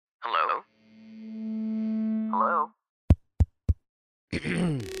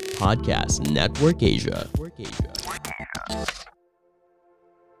Podcast Network Asia.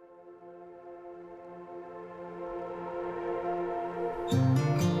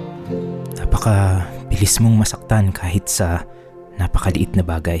 Napaka-bilis mong masaktan kahit sa napakaliit na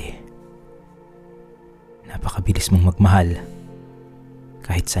bagay. Napakabilis mong magmahal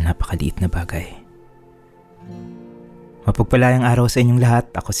kahit sa napakaliit na bagay. Mapagpalayang araw sa inyong lahat.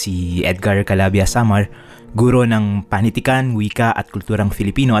 Ako si Edgar Calabia Samar, guro ng panitikan, wika at kulturang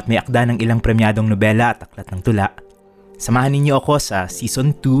Filipino at may akda ng ilang premyadong nobela at aklat ng tula. Samahan ninyo ako sa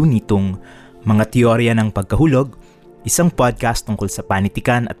Season 2 nitong Mga Teorya ng Pagkahulog, isang podcast tungkol sa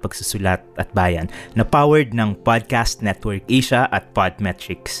panitikan at pagsusulat at bayan na powered ng Podcast Network Asia at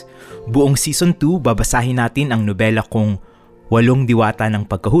Podmetrics. Buong Season 2, babasahin natin ang nobela kong 8 Diwata ng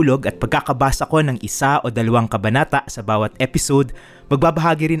Pagkahulog at pagkakabasa ko ng 1 o 2 kabanata sa bawat episode,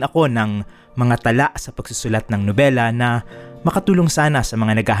 magbabahagi rin ako ng mga tala sa pagsusulat ng nobela na makatulong sana sa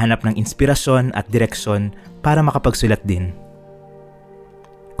mga naghahanap ng inspirasyon at direksyon para makapagsulat din.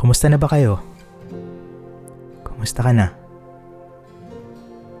 Kumusta na ba kayo? Kumusta ka na?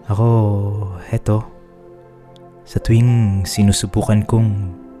 Ako, heto. Sa tuwing sinusubukan kong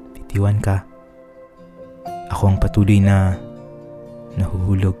bitiwan ka, ako ang patuloy na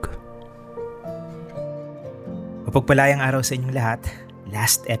nahuhulog. Mapagpalayang araw sa inyong lahat.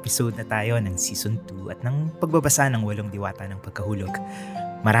 Last episode na tayo ng Season 2 at ng pagbabasa ng 8 Diwata ng Pagkahulog.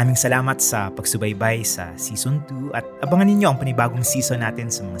 Maraming salamat sa pagsubaybay sa Season 2 at abangan ninyo ang panibagong season natin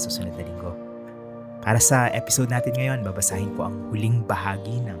sa mga susunod na linggo. Para sa episode natin ngayon, babasahin ko ang huling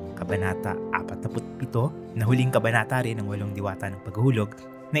bahagi ng Kabanata 47 na huling kabanata rin ng 8 Diwata ng Pagkahulog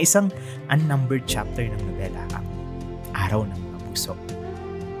na isang unnumbered chapter ng nobela, ang Araw ng Mga Puso.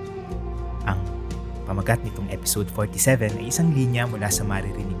 Ang pamagat nitong episode 47 ay isang linya mula sa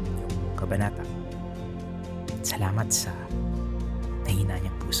maririnig ninyong kabanata. Salamat sa nahina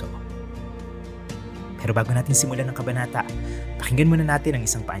niyang puso. Pero bago natin simulan ang kabanata, pakinggan muna natin ang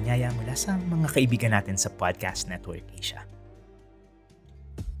isang paanyaya mula sa mga kaibigan natin sa Podcast Network Asia.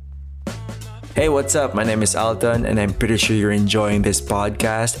 Hey, what's up? My name is Alton and I'm pretty sure you're enjoying this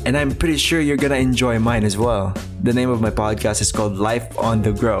podcast and I'm pretty sure you're gonna enjoy mine as well. The name of my podcast is called Life on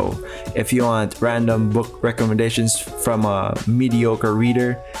the Grow. If you want random book recommendations from a mediocre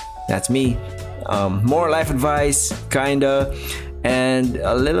reader, that's me. More life advice, kinda, and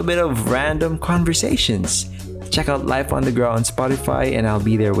a little bit of random conversations. Check out Life on the Grow on Spotify and I'll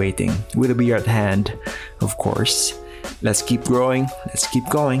be there waiting with a beer at hand, of course. Let's keep growing. Let's keep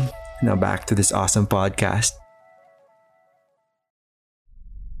going. Now back to this awesome podcast.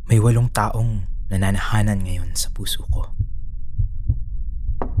 May 8 taong nananahanan ngayon sa puso ko.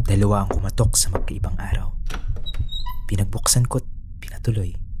 2 ang kumatok sa magkaibang araw. Pinagbuksan ko't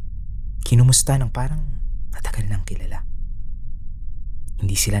pinatuloy. Kinumusta ng parang matagal nang kilala.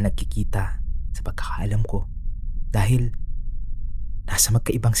 Hindi sila nagkikita sa pagkakaalam ko dahil nasa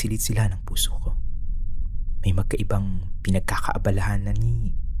magkaibang silid sila ng puso ko. May magkaibang pinagkakaabalahan na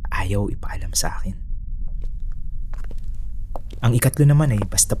ni ayaw ipaalam sa akin. Ang ikatlo naman ay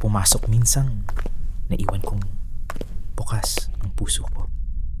basta pumasok minsang naiwan kong bukas ang puso ko.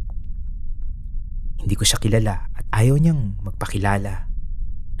 Hindi ko siya kilala at ayaw niyang magpakilala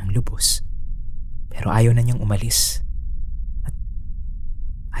ng lubos. Pero ayaw na niyang umalis. At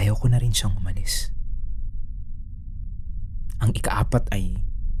ayaw ko na rin siyang umalis. Ang ika-4 ay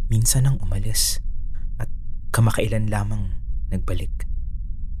minsan nang umalis at kamakailan lamang nagbalik.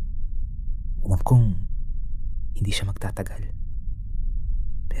 Alam kong hindi siya magtatagal.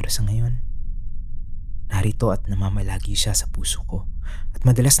 Pero sa ngayon, narito at namamalagi siya sa puso ko at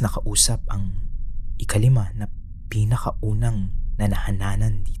madalas nakausap ang ika-5 na pinakaunang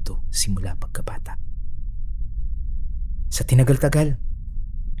nanahananan dito simula pagkabata. Sa tinagal-tagal,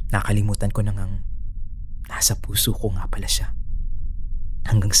 nakalimutan ko na ngang nasa puso ko nga pala siya.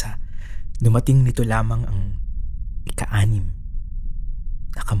 Hanggang sa dumating nito lamang ang ika-6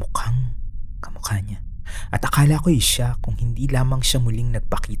 na kamukhang kamukha niya. At akala ko siya kung hindi lamang siya muling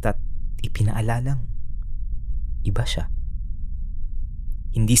nagpakita at ipinaalalang iba siya.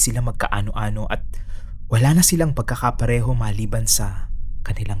 Hindi sila magkaano-ano at wala na silang pagkakapareho maliban sa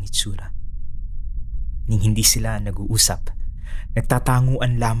kanilang itsura. Ning hindi sila nag-uusap,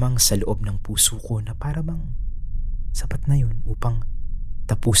 nagtatanguan lamang sa loob ng puso ko na para bang sapat na yun upang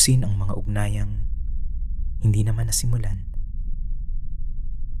tapusin ang mga ugnayang hindi naman nasimulan.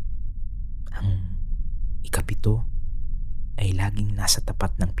 Ang ika-7 ay laging nasa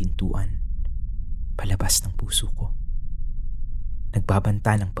tapat ng pintuan, palabas ng puso ko.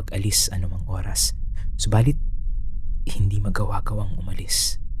 Nagbabanta ng pag-alis anumang oras, subalit hindi magawa-gawang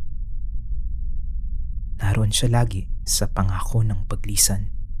umalis. Naroon siya lagi sa pangako ng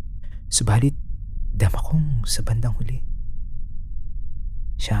paglisan. Subalit, dama kong sa bandang huli,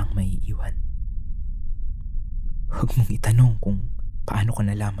 siya ang may iwan. Huwag mong itanong kung paano ko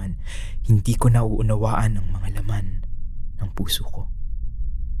nalaman. Hindi ko nauunawaan ang mga laman ng puso ko.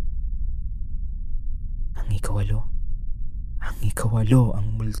 Ang ikawalo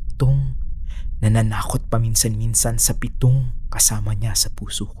ang multong nananakot paminsan-minsan sa 7 kasama niya sa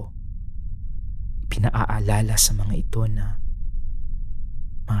puso ko. Pinaaalala sa mga ito na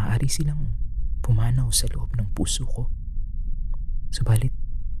maaari silang pumanaw sa loob ng puso ko. Subalit,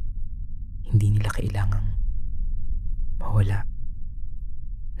 hindi nila kailangang mawala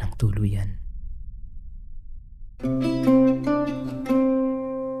ng tuluyan.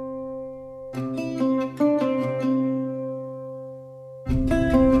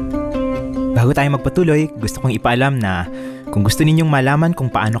 Bago tayo magpatuloy, gusto kong ipaalam na kung gusto ninyong malaman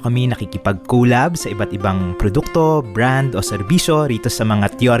kung paano kami nakikipag-collab sa iba't ibang produkto, brand o serbisyo rito sa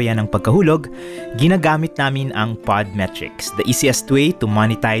mga teorya ng pagkahulog, ginagamit namin ang Podmetrics, the easiest way to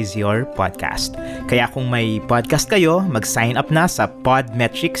monetize your podcast. Kaya kung may podcast kayo, mag-sign up na sa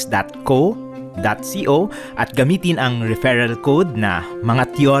podmetrics.co at gamitin ang referral code na mga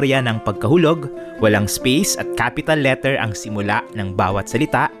teorya ng pagkahulog, walang space at capital letter ang simula ng bawat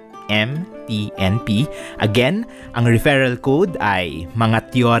salita, MTNP. Again, ang referral code ay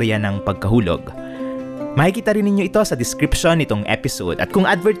mga teorya ng pagkahulog. Makikita rin ninyo ito sa description nitong episode. At kung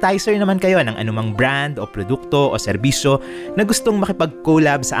advertiser naman kayo ng anumang brand o produkto o serbisyo na gustong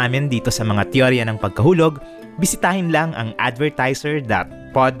makipag-collab sa amin dito sa mga teorya ng pagkahulog, bisitahin lang ang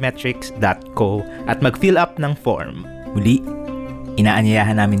advertiser.podmetrics.co at mag-fill up ng form. Muli,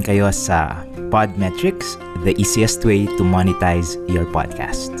 inaanyayahan namin kayo sa Podmetrics, the easiest way to monetize your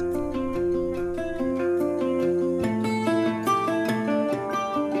podcast.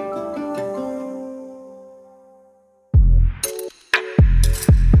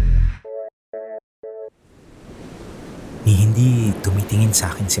 Hindi tumitingin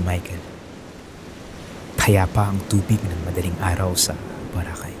sa akin si Michael. Payapa ang tubig ng madaling araw sa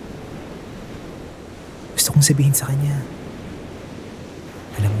Boracay. Gusto kong sabihin sa kanya,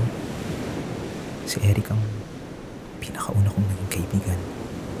 alam mo, si Eric ang pinakauna kong naging kaibigan.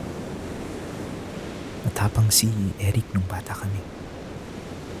 Matapang si Eric nung bata kami.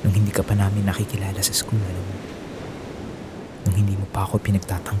 Nung hindi ka pa namin nakikilala sa school, alam mo. Nung hindi mo pa ako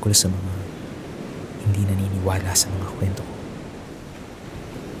pinagtatanggol sa mga hindi naniniwala sa mga kwento ko.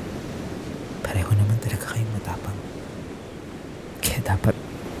 Pareho naman talaga kayong matapang. Kaya dapat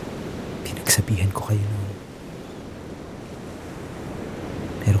pinagsabihan ko kayo noon.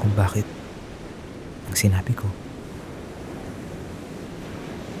 Pero kung bakit ang sinabi ko,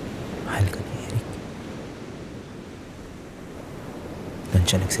 mahal ka ni Eric. Doon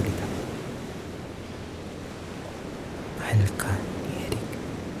siya nagsalita. Mahal ka ni Eric.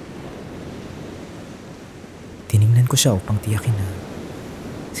 Tiningnan ko siya upang tiyakin na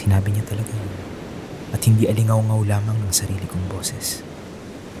sinabi niya talaga yun at hindi alingaw-ngaw lamang ng sarili kong boses.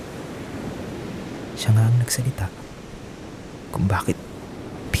 Siya nga ang nagsalita kung bakit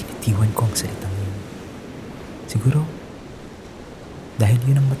pinitiwan ko ang salitang yun. Siguro dahil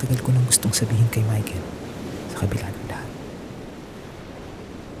yun ang matagal ko nang gustong sabihin kay Michael sa kabila ng lahat.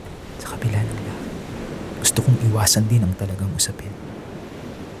 Sa kabila ng lahat. Gusto kong iwasan din ang talagang usapin.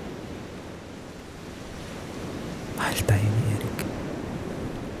 Mahal tayo ni Eric.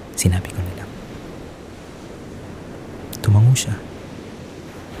 Sinabi ko na lang. Tumango siya.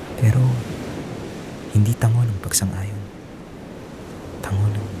 Pero hindi tango ng pagsang-ayon. Tango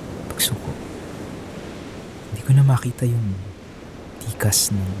ng pagsuko. Hindi ko na makita yung tikas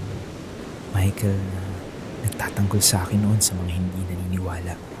ng Michael na nagtatanggol sa akin noon sa mga hindi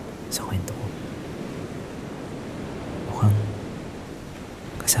naniniwala sa kwento ko. Mukhang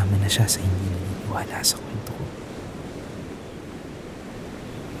kasama na siya sa hindi naniniwala sa kwento ko.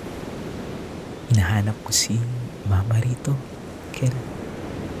 Hinahanap ko si Mama rito, Kel.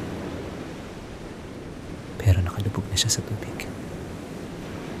 Pero nakalubog na siya sa tubig.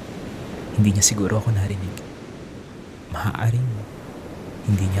 Hindi niya siguro ako narinig. Maaaring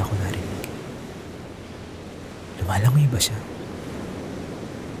hindi niya ako narinig. Lumalangoy ba siya?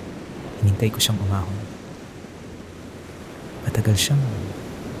 Hinintay ko siyang umahon. Matagal siyang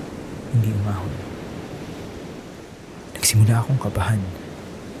hindi umahon. Nagsimula akong kabahan.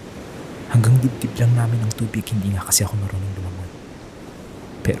 Hanggang dibdib lang namin ang tubig, hindi nga kasi ako marunong lumangoy.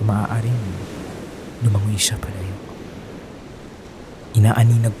 Pero maaaring lumangoy siya palayo.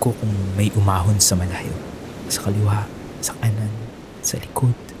 Inaaninag ko kung may umahon sa malayo. Sa kaliwa, sa kanan, sa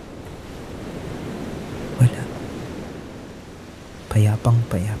likod. Wala.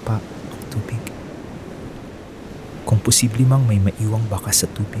 Payapang-payapa ang tubig. Kung posible mang may maiwang bakas sa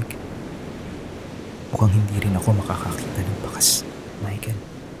tubig. Mukhang hindi rin ako makakakita ng bakas, Michael.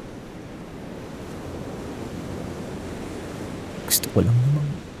 Gusto ko lang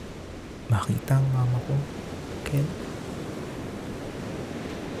namang makita ang mama ko, Kel.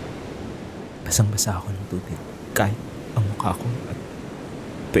 Basang-basa ako ng tubig, kahit ang mukha ko, at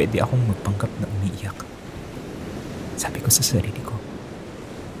pwede akong magpanggap na umiiyak. Sabi ko sa sarili ko,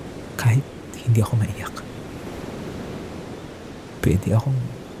 kahit hindi ako maiyak, pwede akong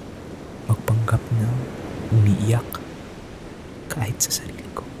magpanggap na umiiyak kahit sa sarili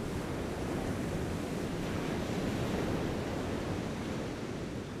ko.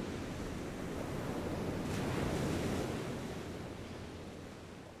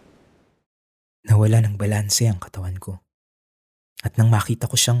 Nawala ng balanse ang katawan ko. At nang makita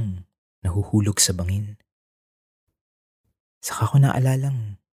ko siyang nahuhulog sa bangin, saka ko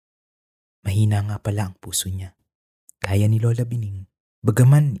naalalang mahina nga pala ang puso niya. Gaya ni Lola Bining.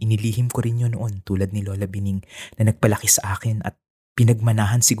 Bagaman inilihim ko rin yun noon tulad ni Lola Bining na nagpalaki sa akin at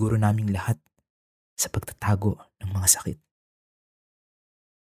pinagmanahan siguro naming lahat sa pagtatago ng mga sakit.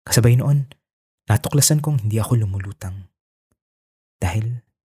 Kasabay noon, natuklasan kong hindi ako lumulutang. Dahil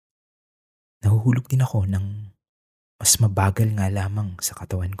nahuhulog din ako ng mas mabagal nga lamang sa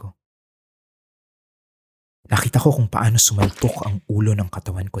katawan ko. Nakita ko kung paano sumaltok ang ulo ng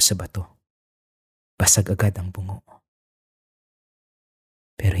katawan ko sa bato. Basag agad ang bungo.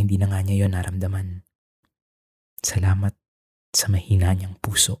 Pero hindi na nga niya yon naramdaman. Salamat sa mahina niyang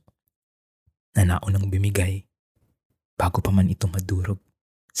puso na naunang bumigay bago pa man ito madurog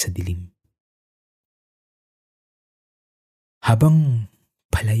sa dilim. Habang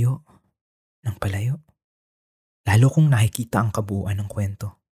palayo ng palayo, lalo kong nakikita ang kabuuan ng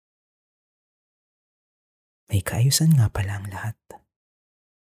kwento. May kaayusan nga pala ang lahat.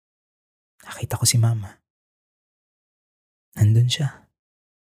 Nakita ko si Mama. Nandun siya,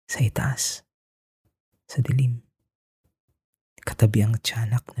 sa itaas, sa dilim. Katabi ang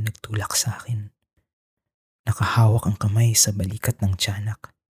tiyanak na nagtulak sa akin. Nakahawak ang kamay sa balikat ng tiyanak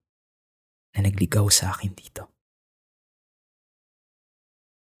na nagligaw sa akin dito.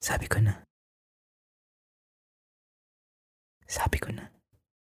 Sabi ko na.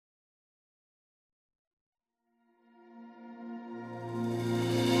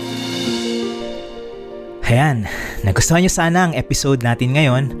 Ayan, nagustuhan niyo sana ang episode natin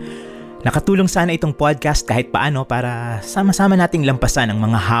ngayon. Nakatulong sana itong podcast kahit paano para sama-sama nating lampasan ang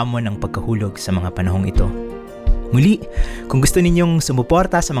mga hamon ng pagkahulog sa mga panahong ito. Muli, kung gusto ninyong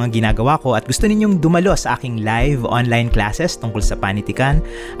sumuporta sa mga ginagawa ko at gusto ninyong dumalo sa aking live online classes tungkol sa panitikan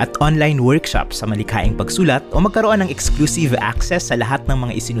at online workshops sa malikhaing pagsulat o magkaroon ng exclusive access sa lahat ng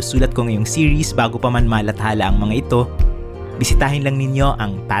mga isinusulat ko ngayong series bago pa man malathala ang mga ito, bisitahin lang ninyo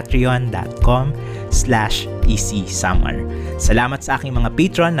ang patreon.com/ECSummer. Salamat sa aking mga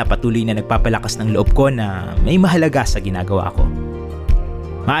patron na patuloy na nagpapalakas ng loob ko na may mahalaga sa ginagawa ko.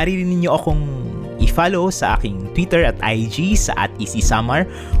 Maaari rin ninyo akong i-follow sa aking Twitter at IG sa @ECSummer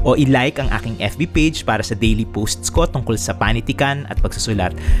o i-like ang aking FB page para sa daily posts ko tungkol sa panitikan at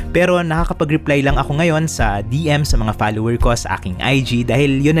pagsusulat. Pero nakakapag-reply lang ako ngayon sa DM sa mga follower ko sa aking IG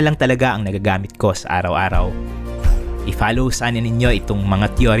dahil yun na lang talaga ang nagagamit ko sa araw-araw. I-follow sana ninyo itong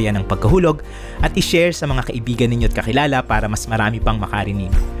mga teorya ng pagkahulog at i-share sa mga kaibigan ninyo at kakilala para mas marami pang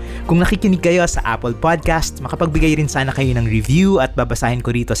makarinig. Kung nakikinig kayo sa Apple Podcast, makapagbigay rin sana kayo ng review at babasahin ko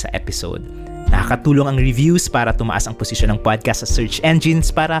rito sa episode. Nakakatulong ang reviews para tumaas ang posisyon ng podcast sa search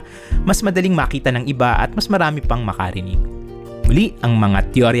engines para mas madaling makita ng iba at mas marami pang makarinig. Muli, ang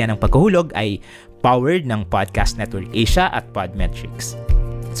mga teorya ng pagkahulog ay powered ng Podcast Network Asia at Podmetrics.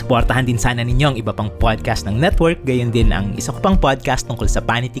 Suportahan din sana ninyo ang iba pang podcast ng network, gayon din ang isa ko pang podcast tungkol sa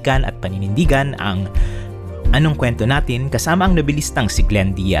panitikan at paninindigan, ang Anong Kwento Natin, kasama ang nabilistang si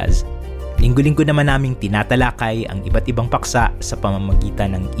Glenn Diaz. Linggo-linggo naman naming tinatalakay ang iba't ibang paksa sa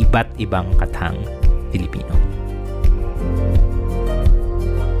pamamagitan ng iba't ibang kathang Pilipino.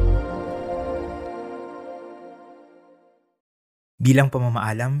 Bilang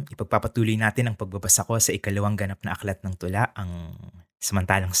pamamaalam, ipagpapatuloy natin ang pagbabasa ko sa ikalawang ganap na aklat ng tula, ang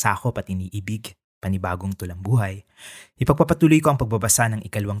Samantalang Sakop at Iniibig, Panibagong Tulang Buhay. Ipagpapatuloy ko ang pagbabasa ng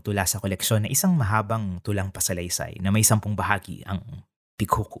ikalawang tula sa koleksyon na isang mahabang tulang pasalaysay na may 10 bahagi, ang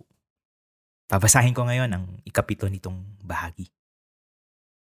Pikhoku. Babasahin ko ngayon ang ikapito nitong bahagi.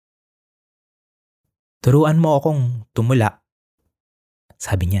 Turuan mo akong tumula,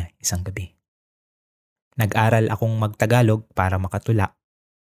 sabi niya isang gabi. Nag-aral akong magtagalog para makatula.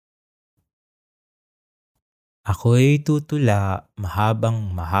 Ako'y tutula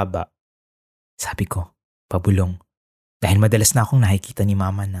mahabang mahaba, sabi ko, pabulong, dahil madalas na akong nakikita ni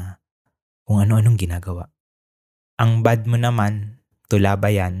Mama na kung ano-anong ginagawa. Ang bad mo naman, tula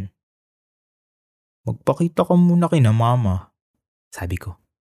ba yan? Magpakita ka muna kina mama, sabi ko.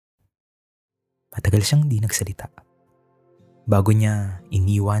 Matagal siyang di nagsalita. Bago niya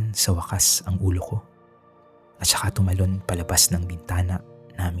iniwan sa wakas ang ulo ko at saka tumalon palabas ng bintana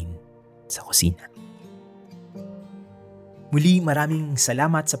namin sa kusina. Muli, maraming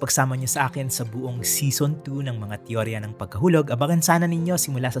salamat sa pagsama niyo sa akin sa buong Season 2 ng mga teorya ng pagkahulog. Abangan sana ninyo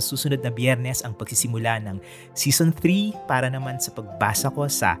simula sa susunod na Biyernes ang pagsisimula ng Season 3 para naman sa pagbasa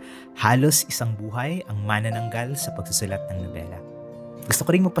ko sa Halos Isang Buhay, ang manananggal sa pagsusulat ng nobela. Gusto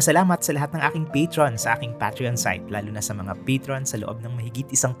ko rin magpasalamat sa lahat ng aking patron sa aking Patreon site, lalo na sa mga patron sa loob ng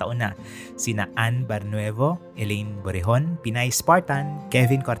mahigit isang taon na, sina Ann Barnuevo, Elaine Borejon, Pinay Spartan,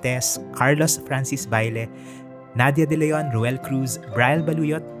 Kevin Cortez, Carlos Francis Baile, Nadia De Leon, Ruel Cruz, Brian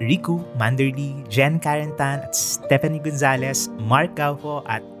Baluyot, Riku, Manderly, Jen Carentan, at Stephanie Gonzalez, Mark Gauco,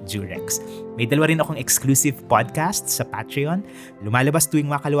 at Jurex. May dalawa rin akong exclusive podcast sa Patreon. Lumalabas tuwing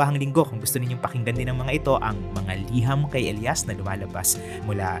makaluwahang linggo. Kung gusto ninyong pakinggan din ng mga ito, ang Mga Liham kay Elias na lumalabas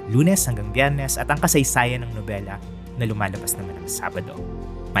mula Lunes hanggang Biyernes at ang Kasaysayan ng Nobela na lumalabas naman ng Sabado.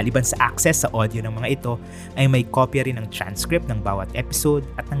 Maliban sa access sa audio ng mga ito, ay may kopya rin ng transcript ng bawat episode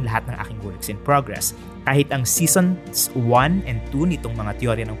at ng lahat ng aking works in progress. Kahit ang Seasons 1 and 2 nitong mga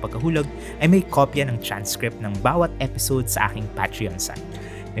teorya ng pagkahulog ay may kopya ng transcript ng bawat episode sa aking Patreon site.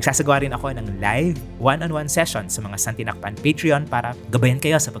 Nagsasagawa rin ako ng live one-on-one session sa mga Santinakpan Patreon para gabayan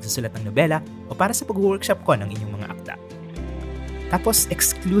kayo sa pagsusulat ng nobela o para sa pag-workshop ko ng inyong mga akda. Tapos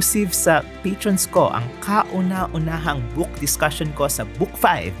exclusive sa patrons ko ang kauna-unahang book discussion ko sa Book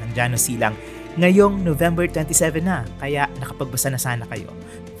 5 ng Jano Silang ngayong November 27 na, kaya nakapagbasa na sana kayo.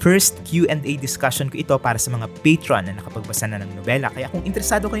 First Q&A discussion ko ito para sa mga patron na nakapagbasa na ng nobela, kaya kung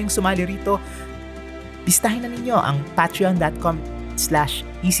interesado kayong sumali rito, bistahin na ninyo ang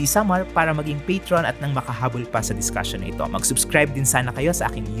patreon.com/easysamar para maging patron at nang makahabol pa sa discussion na ito. Mag-subscribe din sana kayo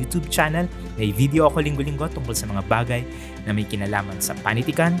sa aking YouTube channel. May video ako linggo-linggo tungkol sa mga bagay na may kinalaman sa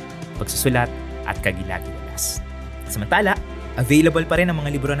panitikan, pagsusulat at kagilagilas. Samantala, available pa rin ang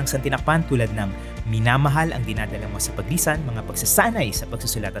mga libro ng Santinakpan tulad ng Minamahal ang dinadala mo sa paglisan, mga pagsasanay sa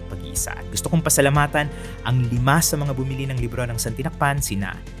pagsusulat at pag-iisa. At gusto kong pasalamatan ang 5 sa mga bumili ng libro ng Santinakpan,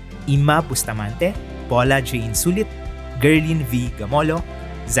 sina Ima Bustamante, Paula Jane Sulit, Gerlin V. Gamolo,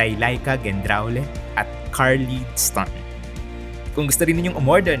 Zaylaika Gendraule, at Carly Stun. Kung gusto rin ninyong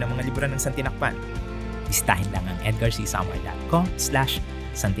umorder ng mga libro ng Santinakpan, listahin lang ang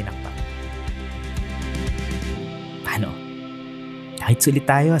edgarcsamar.com/santinakpan. Paano? Kahit sulit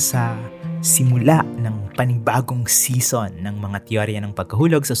tayo sa simula ng panibagong season ng mga teorya ng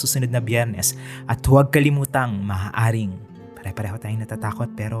pagkahulog sa susunod na Biyernes, at huwag kalimutang maaaring pare-pareho tayong natatakot,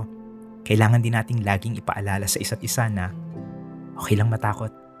 pero kailangan din nating laging ipaalala sa isa't isa na okay lang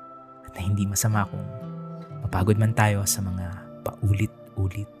matakot at na hindi masama kung mapagod man tayo sa mga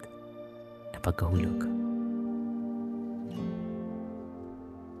paulit-ulit na pagkahulog.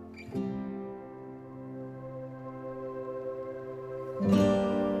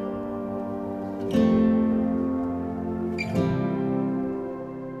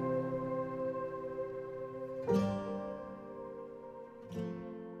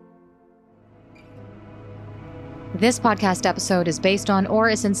 This podcast episode is based on or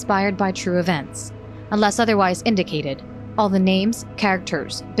is inspired by true events. Unless otherwise indicated, all the names,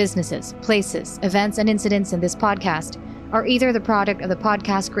 characters, businesses, places, events, and incidents in this podcast are either the product of the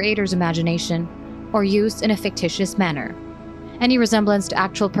podcast creator's imagination or used in a fictitious manner. Any resemblance to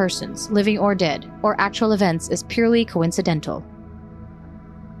actual persons, living or dead, or actual events is purely coincidental.